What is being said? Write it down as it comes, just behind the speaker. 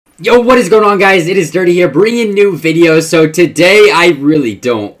Yo, what is going on, guys? It is Dirty here, bringing new videos. So today, I really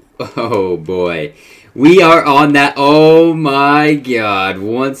don't... Oh, boy. We are on that... Oh, my God.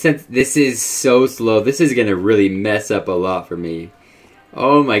 This is so slow. This is going to really mess up a lot for me.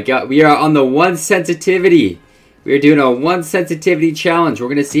 Oh, my God. We are on the 1 sensitivity. We are doing a 1 sensitivity challenge. We're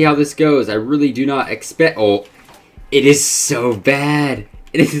going to see how this goes. I really do not expect... Oh, it is so bad.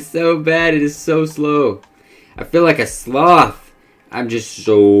 It is so bad. It is so slow. I feel like a sloth. I'm just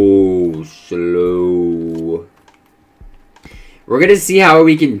so slow. We're gonna see how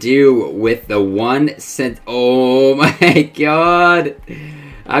we can do with the 1 cent. Oh my God.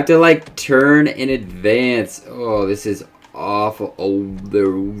 I have to like turn in advance. Oh, this is awful. Oh, they're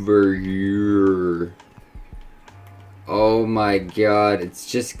over here. Oh my God. It's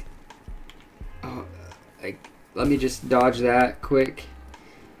just... Oh, like, let me just dodge that quick.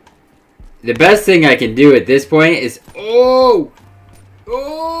 The best thing I can do at this point is... Oh!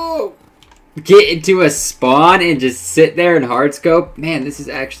 Oh! Get into a spawn and just sit there and hardscope. Man, this is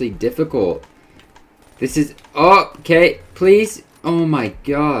actually difficult. This is... Oh, okay. Please. Oh my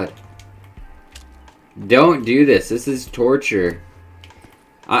God. Don't do this. This is torture.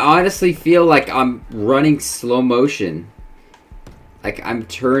 I honestly feel like I'm running slow motion. Like I'm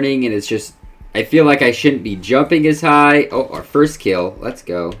turning and it's just... I feel like I shouldn't be jumping as high. Oh, our first kill. Let's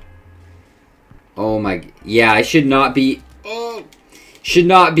go. Oh my... Yeah, I should not be... Oh! Should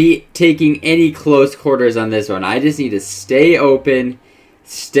not be taking any close quarters on this one. I just need to stay open,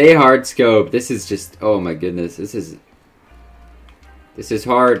 stay hard scope. This is just, oh my goodness. This is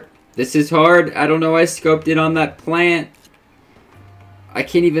hard. This is hard. I don't know why I scoped in on that plant. I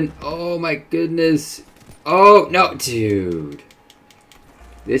can't even, oh my goodness. Oh, no, dude.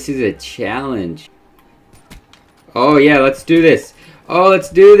 This is a challenge. Oh yeah, let's do this. Oh, let's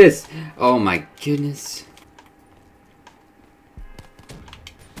do this. Oh my goodness.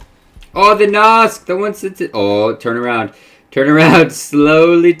 Oh, the Nosk! The one sits it. Oh, turn around. Turn around.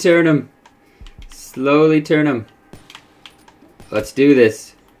 Slowly turn him. Slowly turn him. Let's do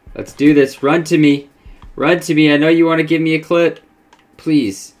this. Let's do this. Run to me. Run to me. I know you want to give me a clip.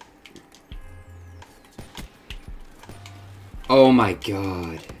 Please. Oh my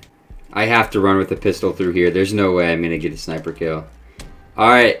God. I have to run with the pistol through here. There's no way I'm going to get a sniper kill.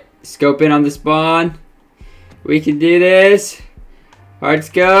 Alright. Scope in on the spawn. We can do this. Hard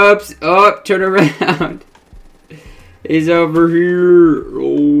scopes. Oh, turn around. He's over here.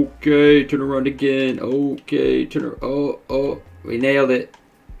 Okay, turn around again. Okay, turn around. Oh, we nailed it.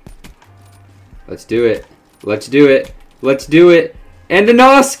 Let's do it. Let's do it. Let's do it. And the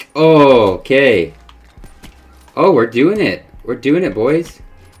Nosk. Oh, okay. Oh, we're doing it. We're doing it, boys.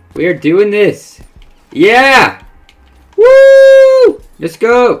 We are doing this. Yeah. Woo! Let's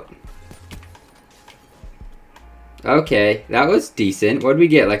go. Okay, that was decent. What did we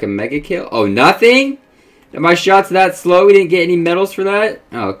get? Like a mega kill? Oh, nothing? My shot's that slow? We didn't get any medals for that?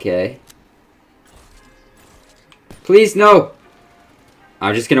 Okay. Please, no.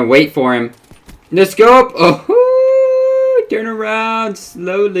 I'm just gonna wait for him. No scope! Oh, turn around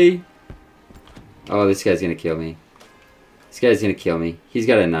slowly. Oh, this guy's gonna kill me. This guy's gonna kill me. He's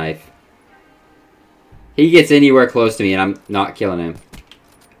got a knife. He gets anywhere close to me and I'm not killing him.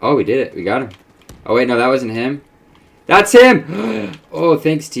 Oh, we did it. We got him. Oh, wait, no, that wasn't him. That's him! Oh,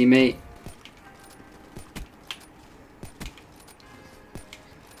 thanks, teammate.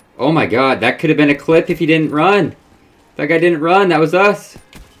 Oh my God, that could have been a clip if he didn't run. That guy didn't run, that was us.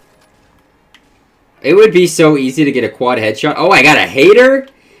 It would be so easy to get a quad headshot. Oh, I got a hater?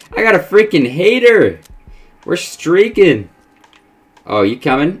 I got a freaking hater. We're streaking. Oh, you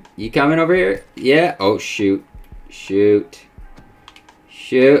coming? You coming over here? Yeah. Oh, shoot. Shoot.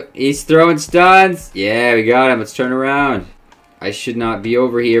 Shoot. He's throwing stuns. Yeah, we got him. Let's turn around. I should not be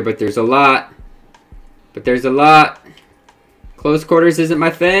over here, but there's a lot. But there's a lot. Close quarters isn't my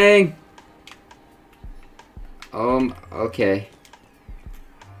thing. Okay.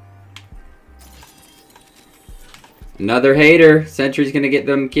 Another hater. Sentry's gonna get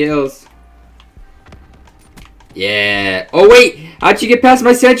them kills. Yeah. Oh, wait. How'd you get past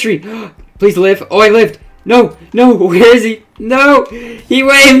my sentry? Please live. Oh, I lived. No, no, where is he? No, he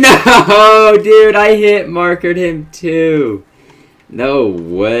waved. No, dude, I hit markered him too. No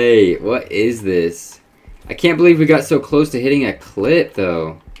way. What is this? I can't believe we got so close to hitting a clip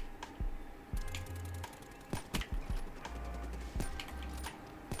though.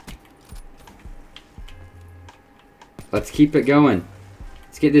 Let's keep it going.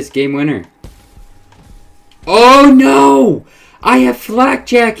 Let's get this game winner. Oh no! I have flak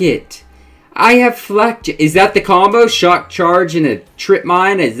jacket. I have flak. Is that the combo? Shock charge and a trip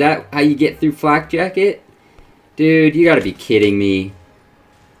mine? Is that how you get through flak jacket? Dude, you gotta be kidding me.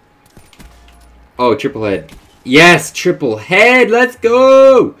 Oh, triple head. Yes, triple head. Let's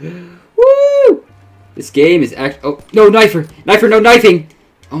go. Woo! This game is act. Oh no, knifer, knifer, no knifing.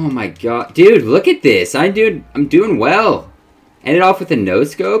 Oh my god, dude, look at this. I'm doing well. Ended off with a no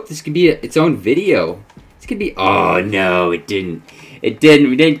scope. This could be its own video. This could be. Oh no, it didn't. It didn't.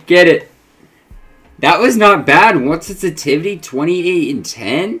 We didn't get it. That was not bad. What sensitivity? 28 and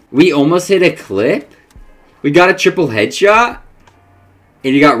 10. We almost hit a clip. We got a triple headshot.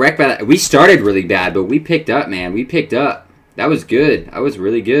 And you got wrecked by that. We started really bad, but we picked up, man. We picked up. That was good. That was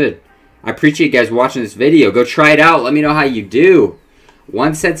really good. I appreciate you guys watching this video. Go try it out. Let me know how you do.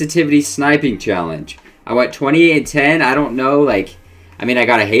 1 sensitivity sniping challenge. I went 28 and 10. I don't know, like, I mean, I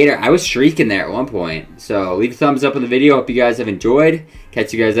got a hater. I was streaking there at one point. So leave a thumbs up on the video. Hope you guys have enjoyed.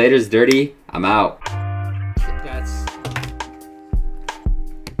 Catch you guys later. It's Dirty. I'm out.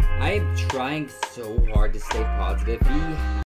 I am trying so hard to stay positive.